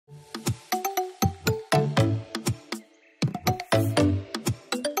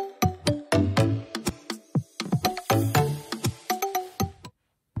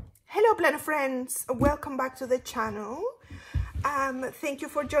friends, welcome back to the channel. Thank you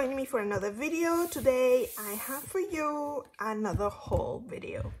for joining me for another video. Today I have for you another haul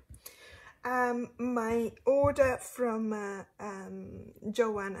video. My order from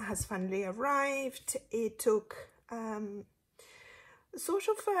Joann has finally arrived. It took sort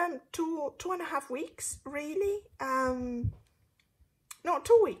of 2.5 weeks, really. No,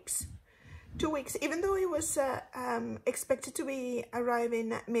 2 weeks. 2 weeks, even though it was expected to be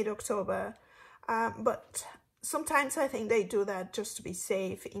arriving mid-October, but sometimes I think they do that just to be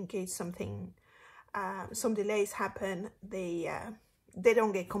safe in case some delays happen. They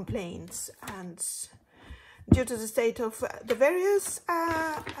don't get complaints, and due to the state of the various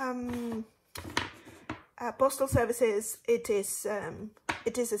postal services, it is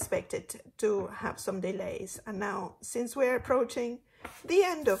expected to have some delays. And now, since we're approaching the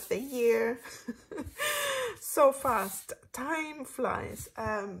end of the year, so fast, time flies,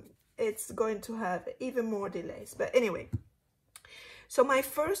 it's going to have even more delays. But anyway, so my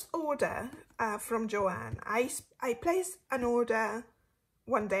first order from Joann, I placed an order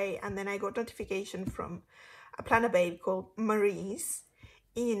one day, and then I got notification from a planner babe called Marie's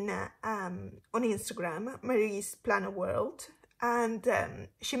on Instagram, Marie's Planner World, and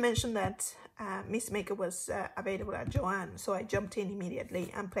she mentioned that Miss Maker was available at Joann, so I jumped in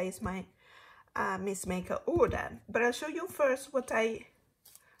immediately and placed my Miss Maker order. But I'll show you first what I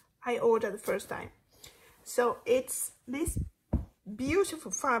ordered the first time. So it's this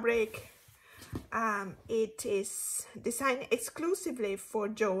beautiful fabric. It is designed exclusively for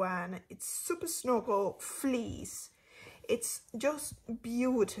Joann. It's super snuggle fleece. It's just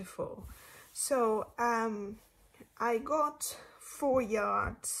beautiful. So I got 4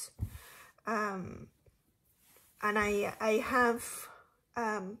 yards, and I have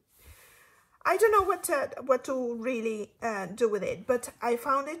I don't know what to really do with it, but I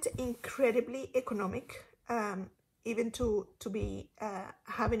found it incredibly economic, even to be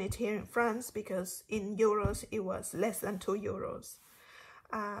having it here in France, because in euros it was less than 2 euros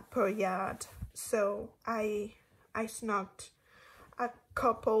per yard. So I snugged a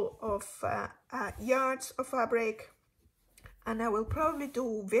couple of yards of fabric, and I will probably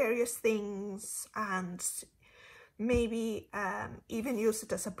do various things and maybe even use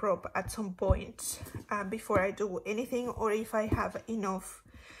it as a prop at some point before I do anything, or if I have enough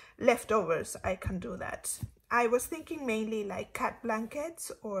leftovers I can do that. I was thinking mainly like cat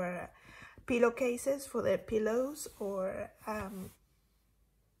blankets or pillowcases for their pillows, or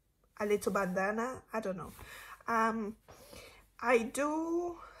a little bandana, I don't know. I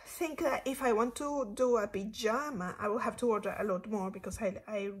do think that if I want to do a pajama, I will have to order a lot more, because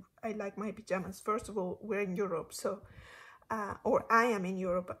I like my pajamas. First of all, we're in Europe, so or I am in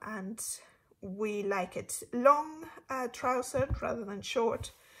Europe, and we like it long trousered rather than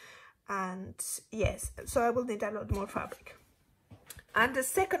short. And yes, so I will need a lot more fabric. And the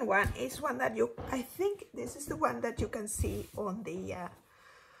second one is one that I think this is the one that you can see on the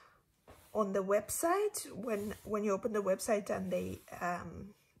website when you open the website, and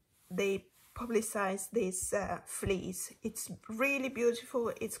they publicize this fleece. It's really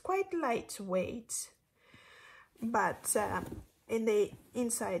beautiful. It's quite lightweight, but in the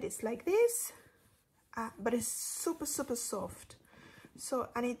inside it's like this, but it's super soft. So,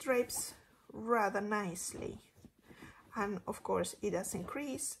 and it drapes rather nicely, and of course it does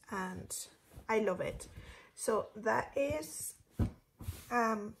increase, and I love it. So that is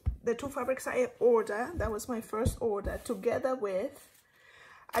the 2 fabrics I ordered. That was my first order, together with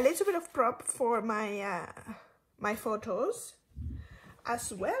a little bit of prop for my my photos,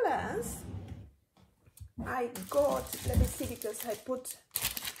 as well as I got, let me see, because I put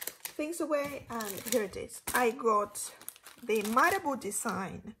things away, and here it is. I got the Marabou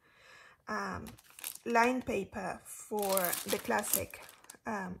design line paper for the classic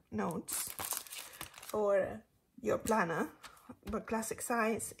notes or your planner, but classic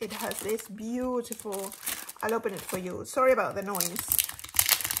size. It has this beautiful, I'll open it for you, sorry about the noise.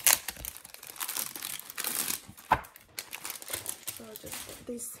 So I'll just put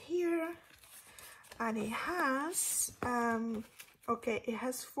this here, and it has okay, it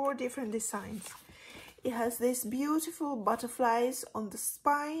has 4 different designs. It has these beautiful butterflies on the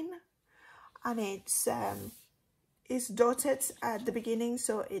spine, and it's dotted at the beginning,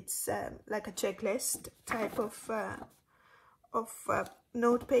 so it's like a checklist type of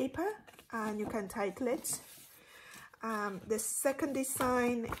note paper, and you can title it. The second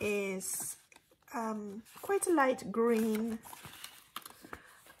design is quite a light green.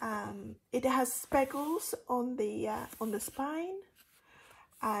 It has speckles on the spine,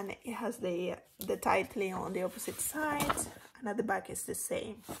 and it has the titling on the opposite side, and at the back is the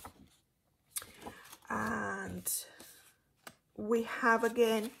same. And we have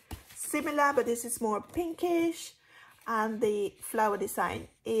again similar, but this is more pinkish, and the flower design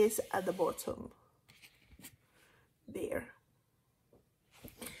is at the bottom there.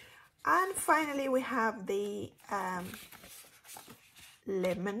 And finally we have the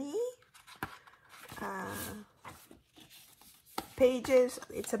lemony pages.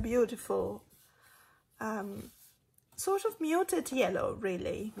 It's a beautiful sort of muted yellow,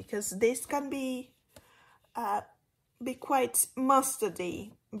 really, because this can be quite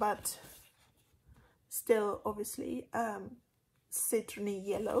mustardy, but still obviously citrony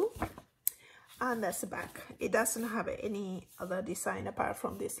yellow. And that's the back. It doesn't have any other design apart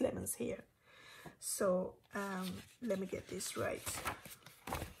from these lemons here. So let me get this right.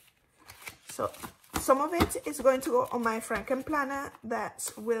 So some of it is going to go on my Franken planner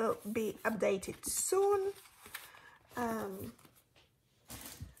that will be updated soon.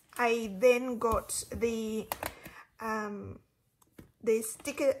 I then got the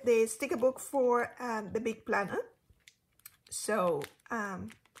sticker book for the big planner. So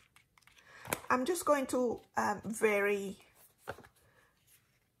I'm just going to very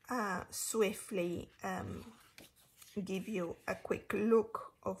swiftly give you a quick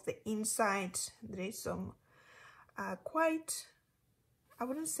look of the inside. There is some quite, I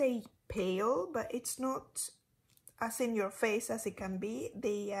wouldn't say pale, but it's not as in your face as it can be.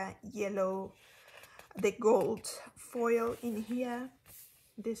 The yellow, the gold foil in here.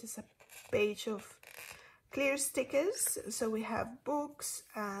 This is a page of clear stickers. So we have books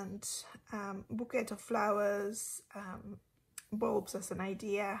and bouquet of flowers, bulbs as an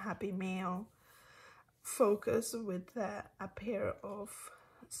idea, happy meal, focus with a pair of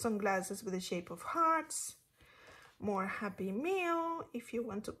sunglasses with the shape of hearts, more happy meal, if you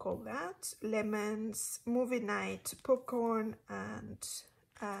want to call that, lemons, movie night, popcorn, and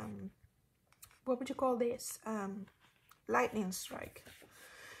what would you call this? Lightning strike.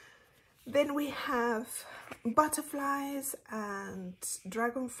 Then we have butterflies and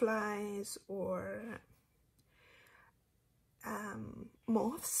dragonflies, or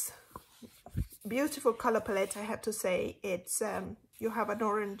moths. Beautiful color palette, I have to say. It's you have an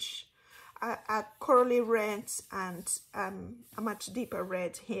orange, a corally red, and a much deeper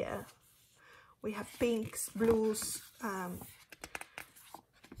red here. We have pinks, blues,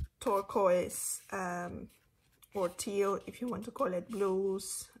 turquoise, or teal if you want to call it,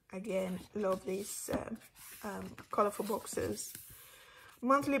 blues. Again, love these colorful boxes.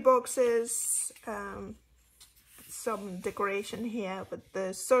 Monthly boxes, some decoration here with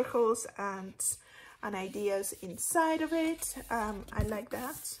the circles and ideas inside of it. I like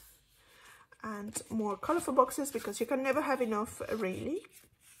that. And more colorful boxes, because you can never have enough, really.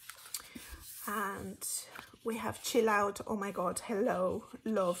 And we have chill out. Oh my god, hello,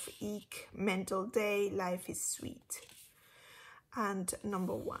 love, eek, mental day, life is sweet. And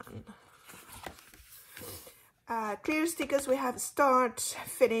number 1. Clear stickers, we have start,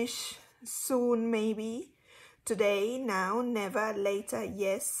 finish, soon, maybe, today, now, never, later,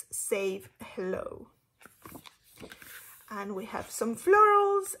 yes, save, hello. And we have some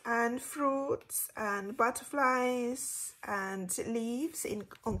florals and fruits and butterflies and leaves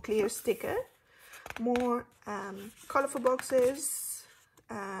on clear sticker. More colorful boxes.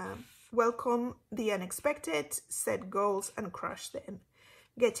 Welcome the unexpected, set goals and crush them.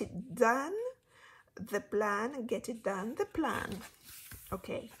 Get it done, the plan, get it done, the plan.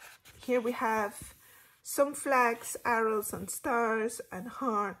 Okay, here we have some flags, arrows and stars and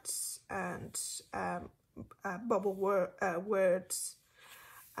hearts and bubble words.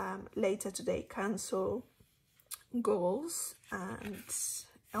 Later today, cancel, goals, and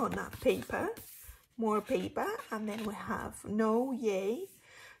on a paper, more paper. And then we have no, yay,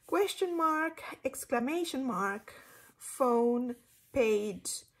 question mark, exclamation mark, phone, paid,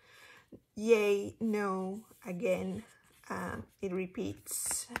 yay, no, again. It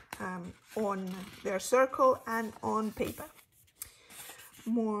repeats on their circle and on paper.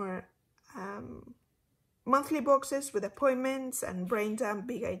 More monthly boxes with appointments and brain dump,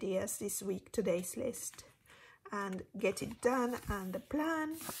 big ideas this week, today's list, and get it done and the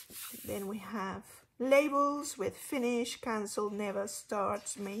plan. Then we have labels with finish, cancel, never,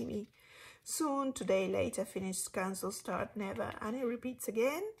 start, maybe, soon, today, later, finish, cancel, start, never, and it repeats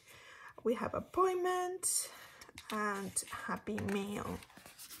again. We have appointment and happy meal,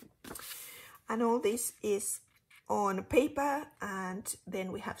 and all this is on paper. And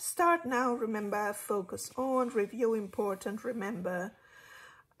then we have start now, remember, focus on, review, important, remember,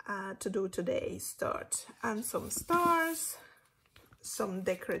 to do today, start, and some stars, some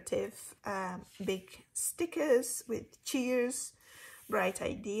decorative big stickers with cheers, bright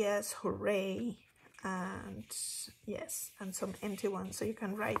ideas, hooray, and yes, and some empty ones, so you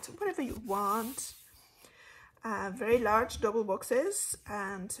can write whatever you want. Very large double boxes,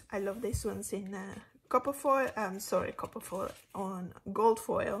 and I love these ones in copper foil, on gold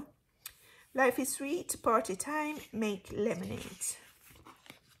foil. Life is sweet, party time, make lemonade.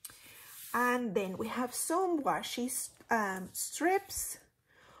 And then we have some washi strips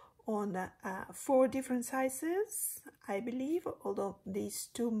on 4 different sizes, I believe, although these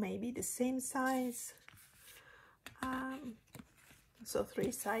two may be the same size. So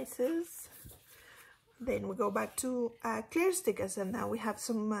 3 sizes. Then we go back to clear stickers, and now we have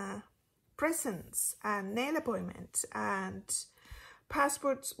some presents and nail appointments and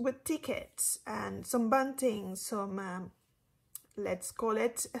passports with tickets and some bunting, some let's call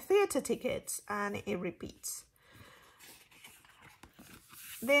it theater tickets, and it repeats.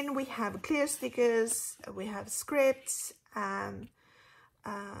 Then we have clear stickers, we have scripts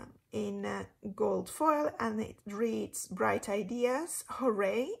in gold foil, and it reads bright ideas,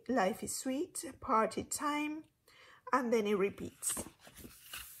 hooray, life is sweet, party time, and then it repeats.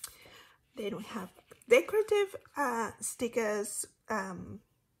 Then we have decorative stickers,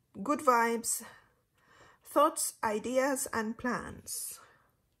 good vibes, thoughts, ideas, and plans,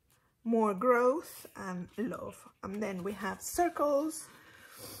 more growth and love. And then we have circles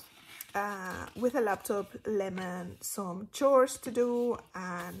with a laptop, lemon, some chores to do,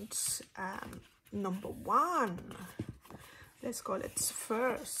 and number 1, let's call it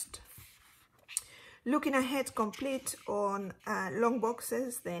first. Looking ahead, complete on long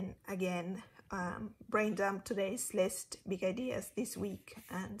boxes. Then again, brain dump today's list, big ideas this week,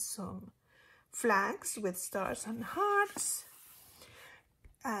 and some flags with stars and hearts.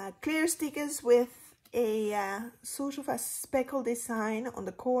 Clear stickers with a sort of a speckle design on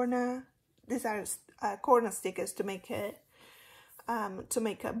the corner. These are corner stickers to make a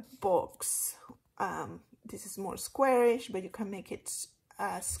box. This is more squarish, but you can make it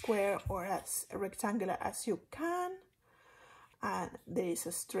square or as rectangular as you can. And there is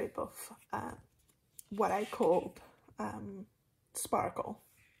a strip of what I call sparkle.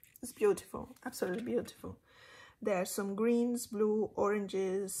 It's beautiful, absolutely beautiful. There are some greens, blue,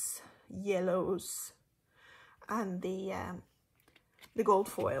 oranges, yellows, and the gold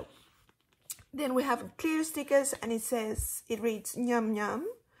foil. Then we have clear stickers, and it reads Nyum Nyum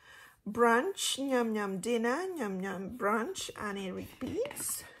brunch, Nyum Nyum dinner, Nyum Nyum brunch, and it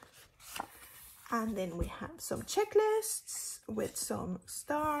repeats. And then we have some checklists with some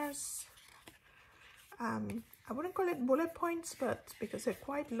stars. I wouldn't call it bullet points, but because they're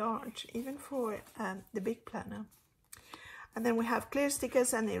quite large, even for the big planner. And then we have clear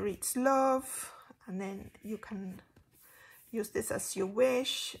stickers, and it reads love, and then you can use this as you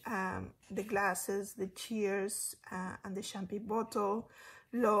wish. The glasses, the cheers, and the champagne bottle,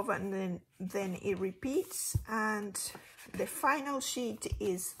 love, and then it repeats. And the final sheet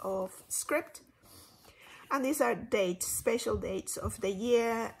is of script, and these are dates, special dates of the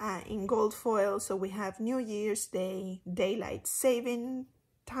year in gold foil. So we have New Year's Day, daylight saving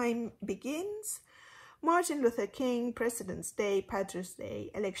time begins, Martin Luther King, President's Day, Patriot's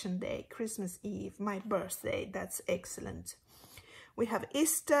Day, Election Day, Christmas Eve, my birthday. That's excellent. We have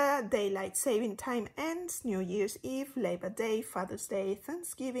Easter, daylight saving time ends, New Year's Eve, Labor Day, Father's Day,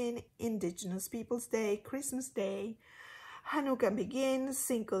 Thanksgiving, Indigenous Peoples Day, Christmas Day, Hanukkah begins,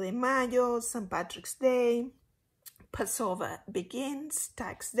 Cinco de Mayo, St. Patrick's Day, Passover begins,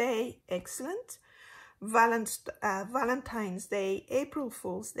 Tax Day, excellent, Valentine's Day, April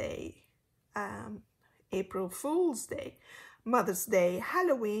Fool's Day, Mother's Day,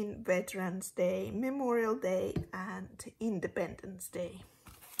 Halloween, Veterans Day, Memorial Day, and Independence Day.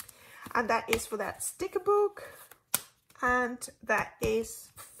 And that is for that sticker book, and that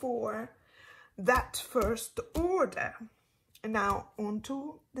is for that first order. And now on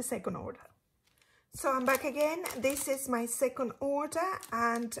to the second order. So I'm back again. This is my second order,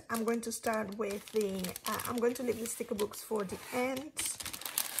 and I'm going to start with the, I'm going to leave the sticker books for the end.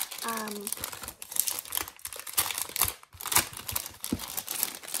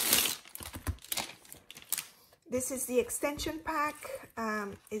 This is the extension pack.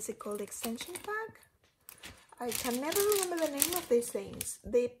 Is it called extension pack? I can never remember the name of these things.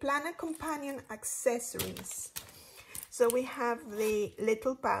 The Planner Companion Accessories. So we have the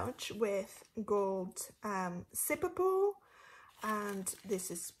little pouch with gold zipper pull, and this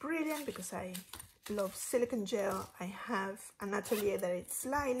is brilliant because I love silicone gel. I have an atelier that is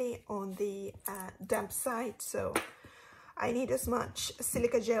slightly on the damp side, so I need as much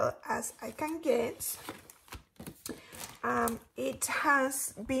silica gel as I can get. It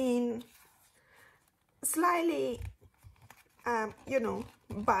has been slightly, you know,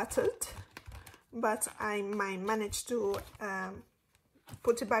 battered but I might manage to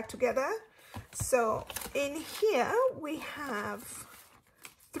put it back together. So in here we have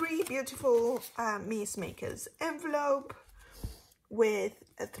 3 beautiful Mies Makers envelope with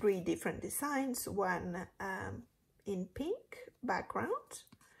 3 different designs, one in pink background,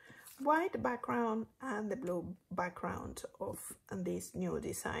 white background, and the blue background of this new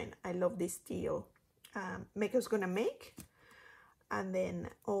design. I love this teal. Maker's Gonna Make, and then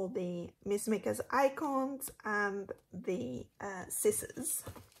all the Mies Makers icons and the scissors.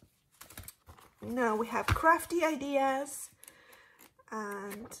 Now we have crafty ideas,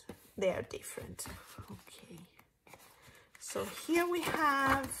 and they are different. Okay, so here we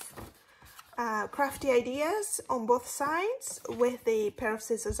have crafty ideas on both sides with the pair of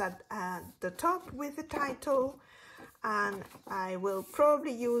scissors at the top with the title, and I will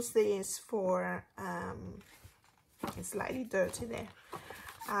probably use this for it's slightly dirty there,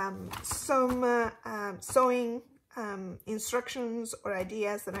 some sewing instructions or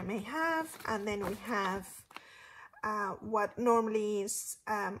ideas that I may have. And then we have what normally is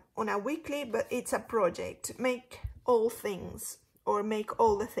on a weekly, but it's a project, make all things or make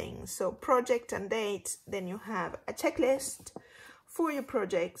all the things. So project and date, then you have a checklist for your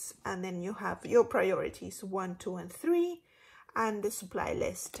projects, and then you have your priorities 1, 2, and 3, and the supply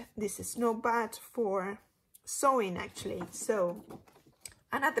list. This is not bad for sewing actually. So,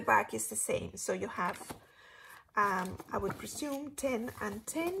 and at the back is the same. So you have I would presume 10 and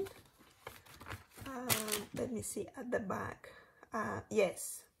 10. Let me see at the back.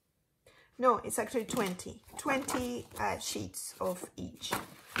 Yes, no, it's actually 20 sheets of each.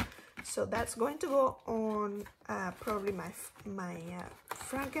 So that's going to go on probably my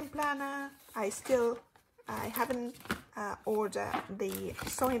Franken planner. I haven't ordered the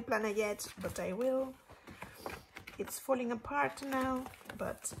sewing planner yet, but I will. It's falling apart now,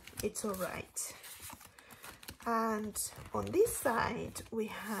 but it's all right. And on this side we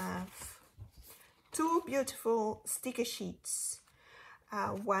have 2 beautiful sticker sheets,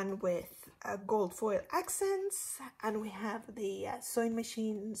 one with gold foil accents, and we have the sewing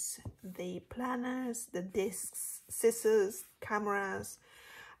machines, the planners, the discs, scissors, cameras,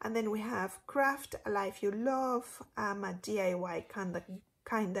 and then we have craft a life you love, I'm a DIY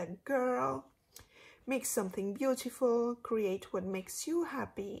kinda girl, make something beautiful, create what makes you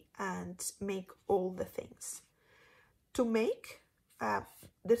happy, and make all the things. To make,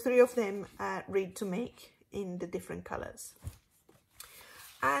 the 3 of them read to make in the different colors.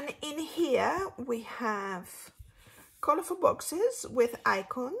 And in here we have colorful boxes with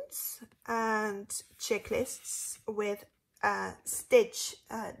icons and checklists with stitch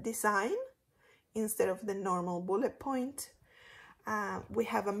design instead of the normal bullet point. We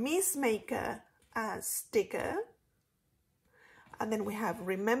have a Mies Maker sticker, and then we have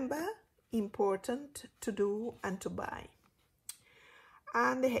remember, important, to do, and to buy.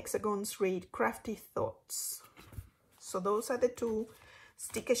 And the hexagons read crafty thoughts. So those are the 2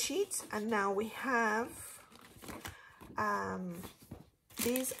 sticker sheets. And now we have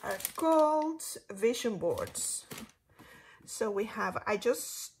these are called vision boards. So we have I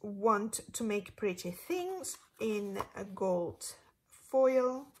just want to make pretty things in a gold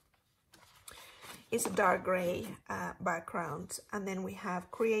foil. It's a dark gray background, and then we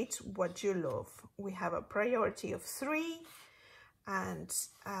have create what you love. We have a priority of 3 and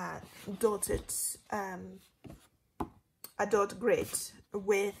dotted a dot grid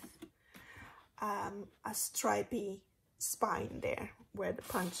with a stripy spine there where the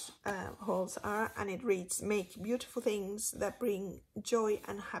punch holes are, and it reads make beautiful things that bring joy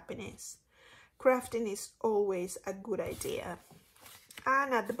and happiness. Crafting is always a good idea.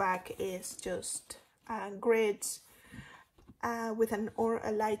 And at the back is just a grid with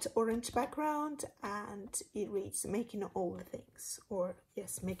a light orange background, and it reads making all the things, or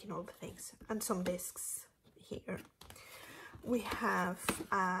yes, making all the things, and some discs here. We have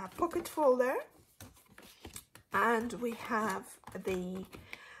a pocket folder, and we have the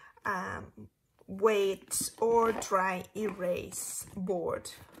wet or dry erase board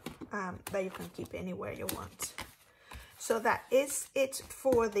that you can keep anywhere you want. So that is it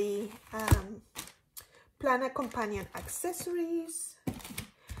for the planner companion accessories.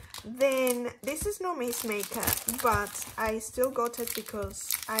 Then this is no Mies Maker, but I still got it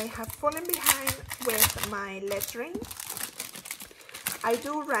because I have fallen behind with my lettering. I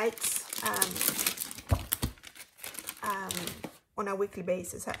do write on a weekly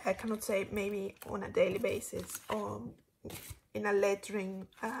basis. I cannot say maybe on a daily basis or in a lettering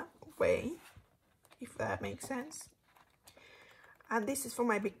way, if that makes sense. And this is for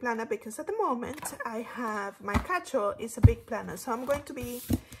my big planner because at the moment I have my catch-all is a big planner, so I'm going to be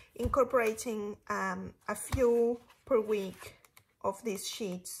incorporating a few per week of these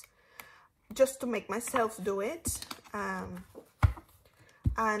sheets just to make myself do it.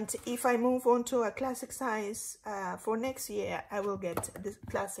 And if I move on to a classic size for next year, I will get the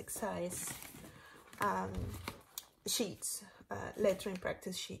classic size sheets, lettering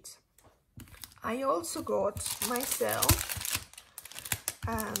practice sheets. I also got myself,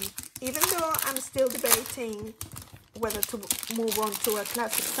 even though I'm still debating whether to move on to a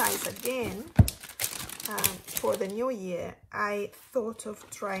classic size again for the new year, I thought of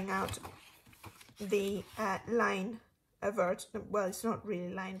trying out the line vertical. Well, it's not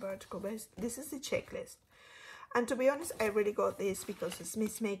really line vertical, but this is the checklist. And to be honest, I really got this because it's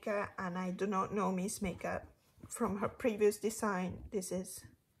Miss Maker, and I do not know Miss Maker from her previous design. This is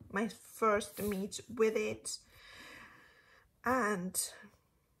my first meet with it, and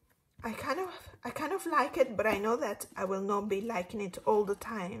I kind of like it, but I know that I will not be liking it all the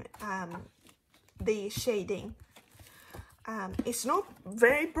time. The shading, it's not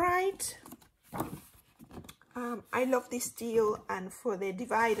very bright. I love this steel, and for the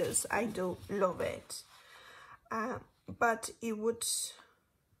dividers I do love it, but it would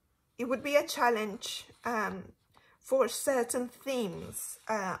be a challenge for certain themes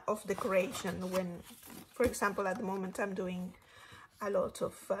of decoration, when, for example, at the moment I'm doing a lot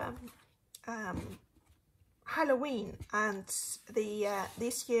of Halloween, and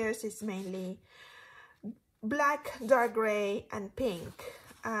this year's is mainly black, dark gray and pink.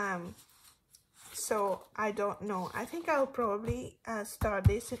 So I don't know, I think I'll probably start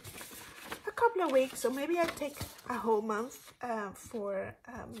this in a couple of weeks, or maybe I'll take a whole month for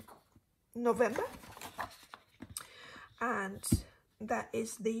November. And that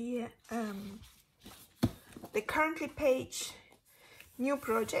is the currently page, new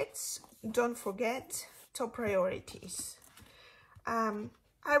projects. Don't forget top priorities.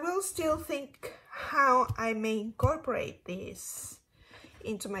 I will still think how I may incorporate this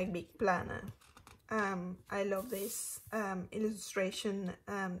into my big planner. I love this illustration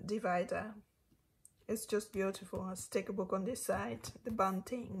divider. It's just beautiful. I'll stick a book on this side, the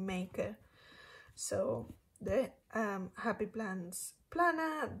bunting maker. So the Happy Plans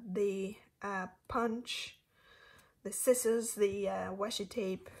planner, the punch, the scissors, the washi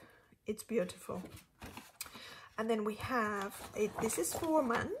tape. It's beautiful. And then we have it. This is 4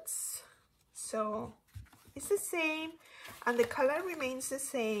 months, so it's the same, and the color remains the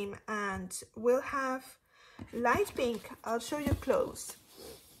same, and we'll have light pink. I'll show you close.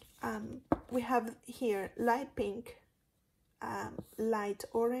 We have here light pink, light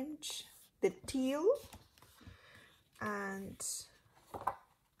orange, the teal, and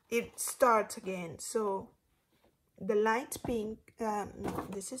it starts again. So the light pink, no,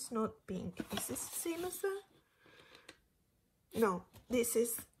 this is not pink. Is this the same as that? No, this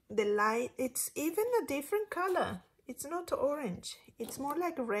is the light. It's even a different color. It's not orange. It's more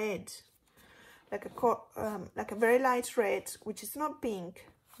like red, like a very light red, which is not pink.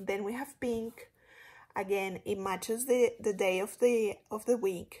 Then we have pink. Again, it matches the day of the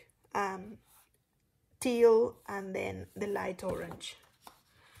week. Teal, and then the light orange.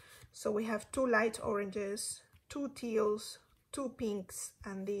 So we have 2 light oranges, 2 teals, 2 pinks,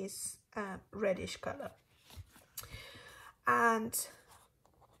 and this reddish color. And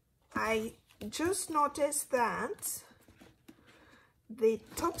I just noticed that the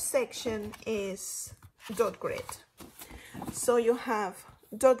top section is dot grid. So you have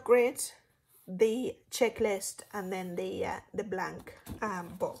dot grid, the checklist, and then the blank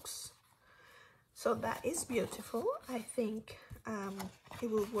box. So that is beautiful. I think it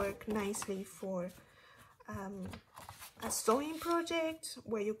will work nicely for a sewing project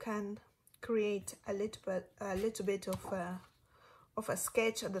where you can create a little bit of a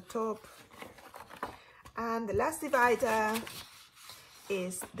sketch at the top. And the last divider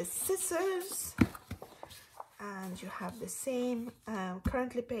is the scissors, and you have the same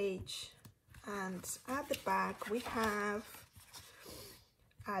currently page, and at the back we have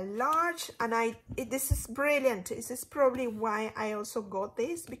a large, and this is brilliant. This is probably why I also got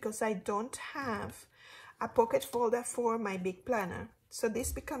this, because I don't have a pocket folder for my big planner. So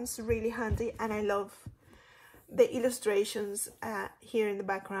this becomes really handy, and I love the illustrations here in the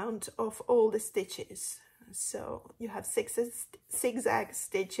background of all the stitches. So you have zigzag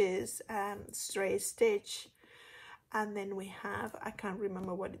stitches, straight stitch, and then we have, I can't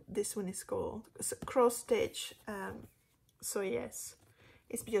remember what this one is called, cross stitch. So yes,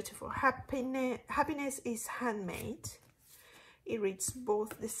 it's beautiful. Happiness is handmade. It reads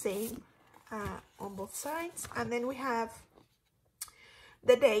both the same on both sides. And then we have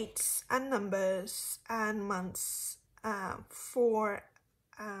the dates and numbers and months for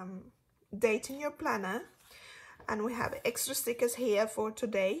date in your planner, and we have extra stickers here for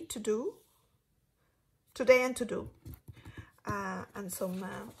today and to do, and some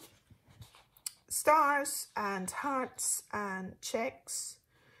stars and hearts and checks,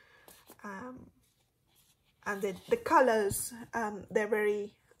 and the colors, they're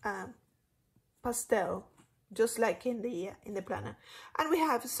very pastel, just like in the planner. And we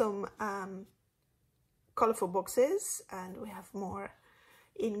have some colorful boxes, and we have more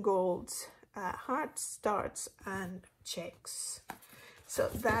in gold, hearts, stars and checks. So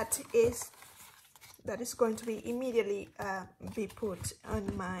that is going to be immediately be put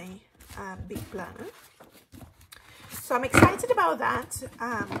on my big planner. So I'm excited about that.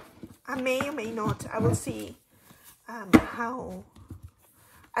 I may or may not, I will see how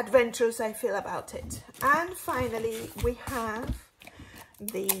adventurous I feel about it. And finally, we have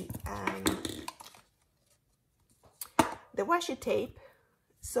the washi tape.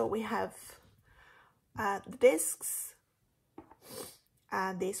 So we have the discs.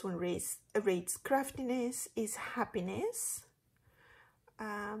 This one reads craftiness is happiness,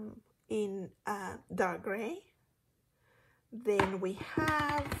 in dark gray. Then we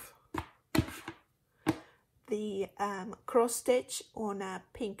have the cross stitch on a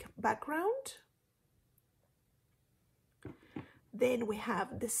pink background. Then we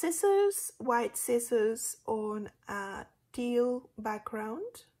have the scissors, white scissors on a teal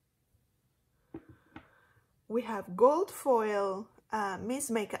background. We have gold foil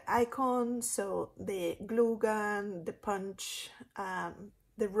Missmaker icons, so the glue gun, the punch,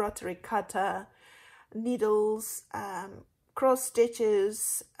 the rotary cutter, needles, cross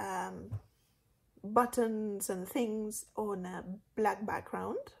stitches, buttons and things on a black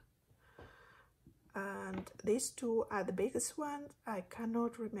background. And these two are the biggest ones. I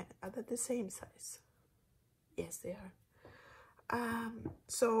cannot remember, are they the same size? Yes, they are.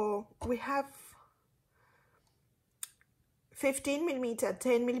 So we have 15mm,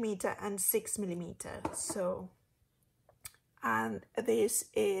 10mm and 6mm. So, and this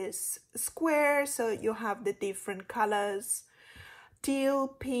is square, so you have the different colors: teal,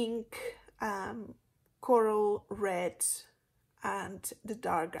 pink, coral, red, and the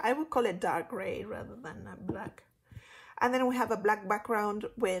dark, I would call it dark gray rather than black. And then we have a black background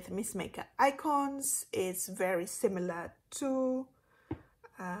with Missmaker icons. It's very similar to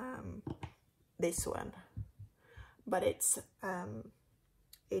this one, but it's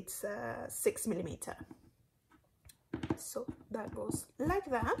 6mm. So that goes like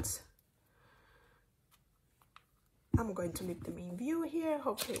that. I'm going to leave them in view here,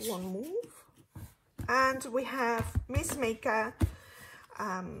 hopefully it won't move. And we have Missmaker,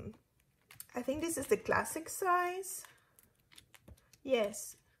 I think this is the classic size.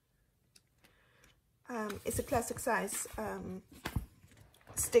 Yes, it's a classic size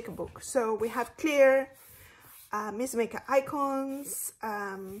sticker book. So we have clear Missmaker icons,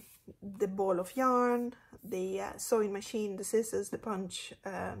 the ball of yarn, the sewing machine, the scissors, the punch,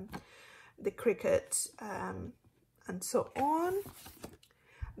 the Cricut, and so on.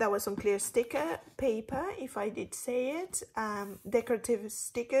 That was some clear sticker paper, if I did say it. Decorative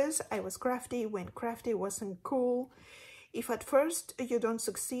stickers. I was crafty when crafty wasn't cool. If at first you don't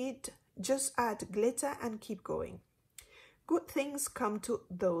succeed, just add glitter and keep going. Good things come to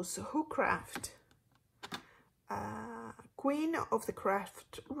those who craft. Queen of the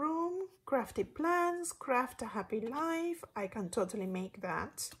craft room, crafty plans, craft a happy life. I can totally make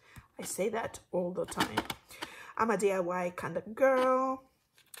that. I say that all the time. I'm a DIY kind of girl,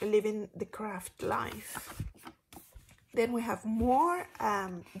 living the craft life. Then we have more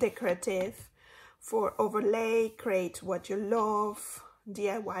decorative for overlay, create what you love,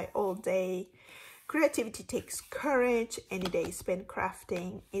 DIY all day. Creativity takes courage. Any day spent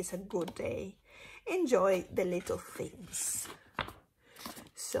crafting is a good day. Enjoy the little things.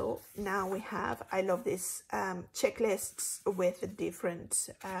 So now we have, I love this checklists with the different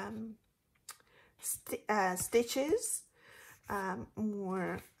stitches,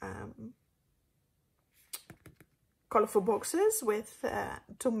 more colorful boxes with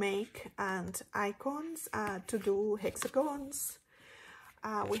to make and icons, to do hexagons.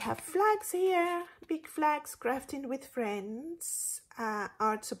 We have flags here, big flags, crafting with friends,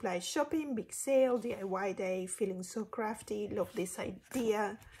 art supply shopping, big sale, DIY day, feeling so crafty, love this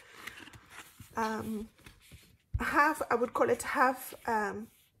idea. I would call it half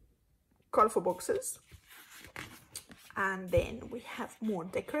colorful boxes. And then we have more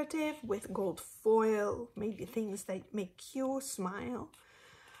decorative with gold foil, maybe things that make you smile,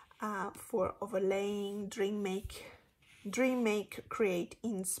 for overlaying, dream make, create,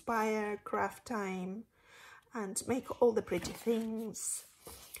 inspire, craft time, and make all the pretty things.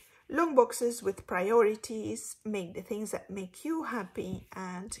 long boxes with priorities, make the things that make you happy,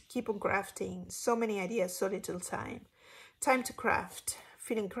 and keep on crafting. So many ideas, so little time. Time to craft,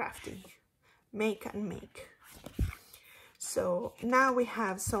 feeling crafty, make and make. So now we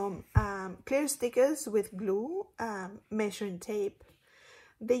have some clear stickers with glue, measuring tape,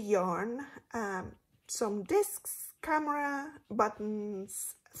 the yarn, some discs, camera,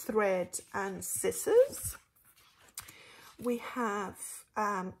 buttons, thread and scissors. We have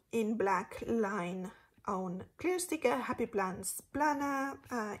in black line on clear sticker, Happy Plans planner,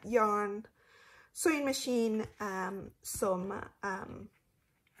 yarn, sewing machine, some,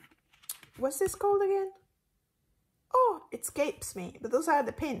 what's this called again? Oh, it escapes me, but those are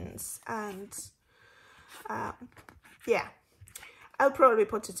the pins, and yeah, I'll probably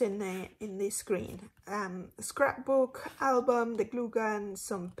put it in the screen. Scrapbook, album, the glue gun,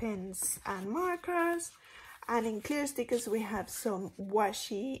 some pens and markers, and in clear stickers we have some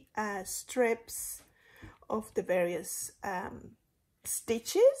washi strips of the various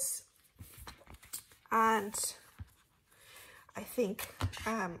stitches, and I think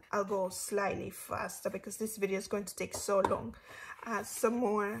I'll go slightly faster because this video is going to take so long. Some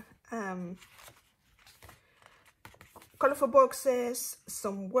more colorful boxes,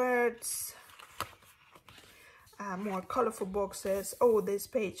 some words, more colorful boxes. Oh, this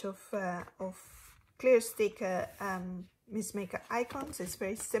page of clear sticker Miss Maker icons is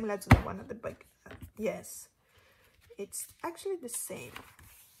very similar to the one at the back. Yes, it's actually the same.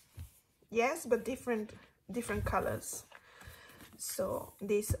 Yes, but different colors. So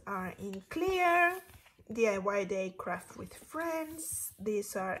these are in clear, DIY Day, craft with friends.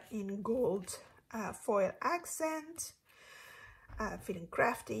 These are in gold foil accent, feeling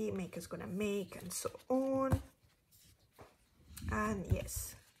crafty, maker's gonna make, and so on. And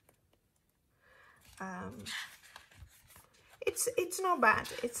yes, it's not bad.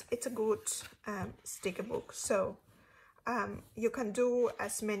 It's a good sticker book. So you can do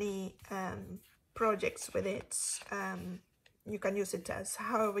as many projects with it. You can use it as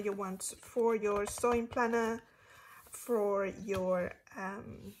however you want, for your sewing planner, for your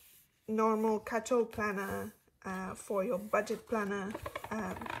normal catch-all planner, for your budget planner,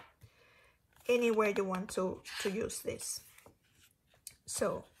 anywhere you want to use this.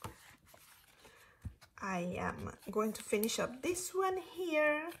 So I am going to finish up this one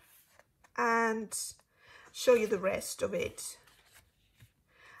here and show you the rest of it.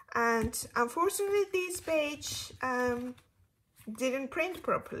 And unfortunately this page didn't print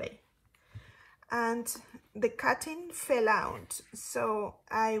properly and the cutting fell out, so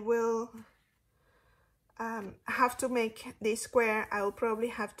I will have to make this square. I'll probably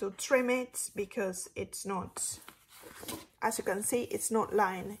have to trim it because it's not, as you can see, it's not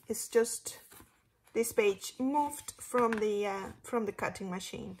lined. It's just this page moved from the cutting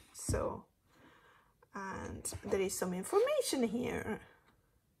machine. So, and there is some information here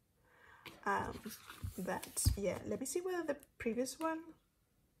that, yeah, let me see whether the previous one,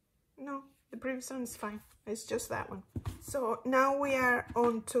 no, the previous one is fine, it's just that one. So now we are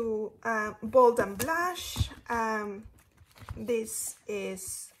on to Bold and Blush. This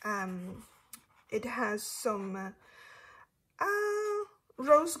is it has some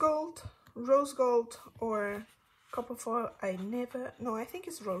rose gold or copper foil. I think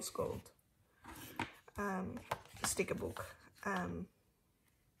it's rose gold sticker book.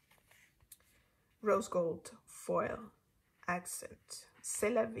 Rose gold foil accent. C'est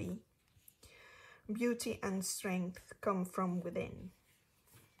la vie. Beauty and strength come from within.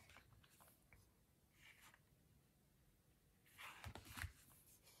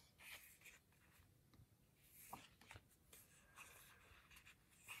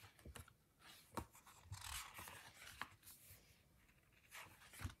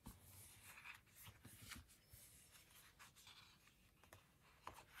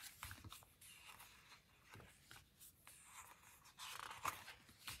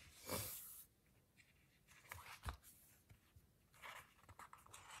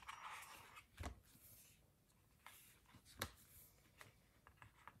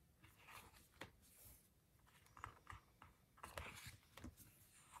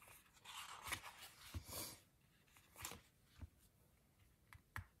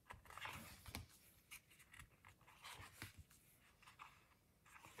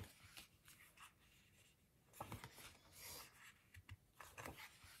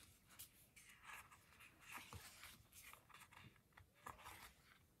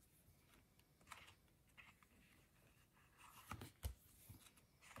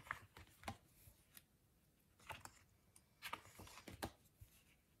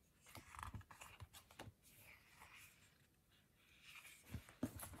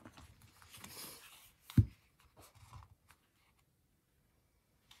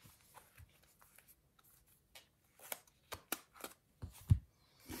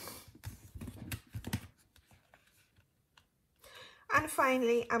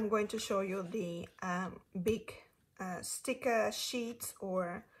 finally, I'm going to show you the big sticker sheets,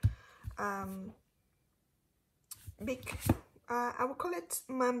 or big, I would call it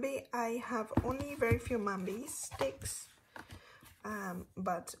Mambi. I have only very few Mambi sticks,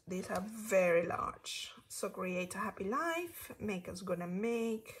 but these are very large. So create a happy life, makers gonna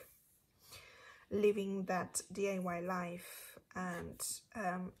make, living that DIY life, and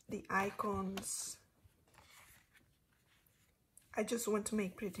the icons. I just want to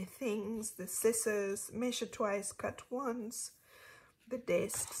make pretty things. The scissors, measure twice, cut once. The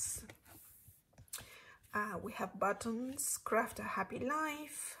discs. We have buttons, craft a happy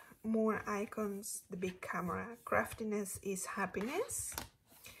life, more icons, the big camera, craftiness is happiness,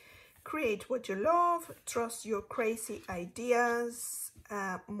 create what you love, trust your crazy ideas,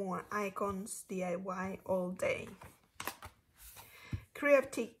 more icons, DIY all day.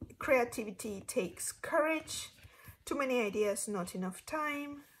 Creativity takes courage, too many ideas, not enough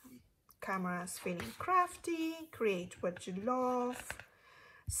time, cameras feeling crafty, create what you love,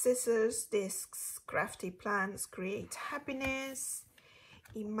 scissors, discs, crafty plans, create happiness,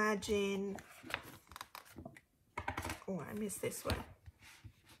 imagine, oh, I missed this one,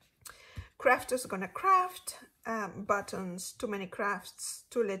 crafters gonna craft, buttons, too many crafts,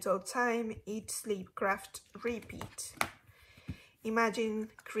 too little time, eat, sleep, craft, repeat, imagine,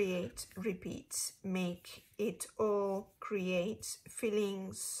 create, repeat, make it all, create,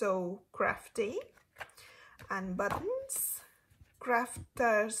 feeling so crafty, and buttons,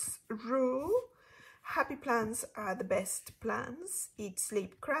 crafters rule, happy plans are the best plans, eat,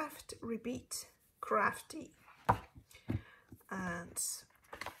 sleep, craft, repeat, crafty. And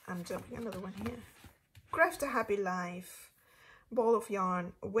I'm jumping another one here. Craft a happy life, ball of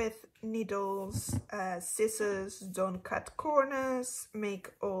yarn with needles, scissors, don't cut corners,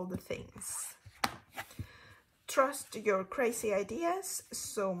 make all the things. Trust your crazy ideas,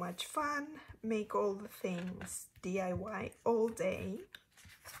 so much fun, make all the things, DIY all day.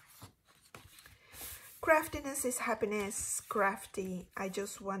 Craftiness is happiness, crafty, I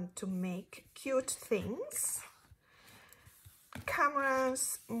just want to make cute things.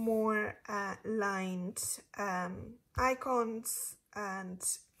 Cameras, more lined icons, and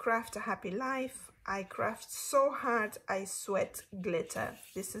craft a happy life. I craft so hard, I sweat glitter.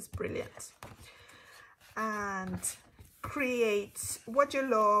 This is brilliant. And create what you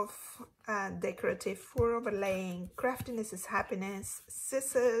love, decorative for overlaying, craftiness is happiness,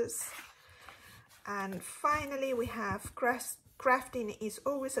 scissors. And finally we have crafting is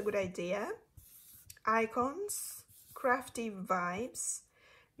always a good idea, icons, crafty vibes,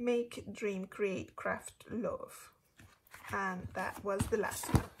 make, dream, create, craft, love. And that was the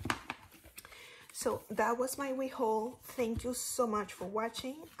last one. So that was my wee haul. Thank you so much for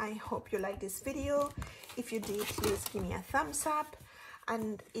watching. I hope you liked this video. If you did, please give me a thumbs up.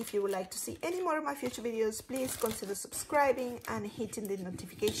 And if you would like to see any more of my future videos, please consider subscribing and hitting the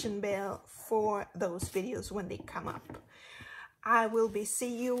notification bell for those videos when they come up. I will be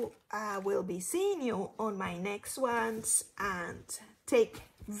seeing you on my next ones, and take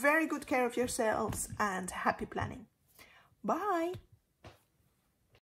very good care of yourselves and happy planning. Bye.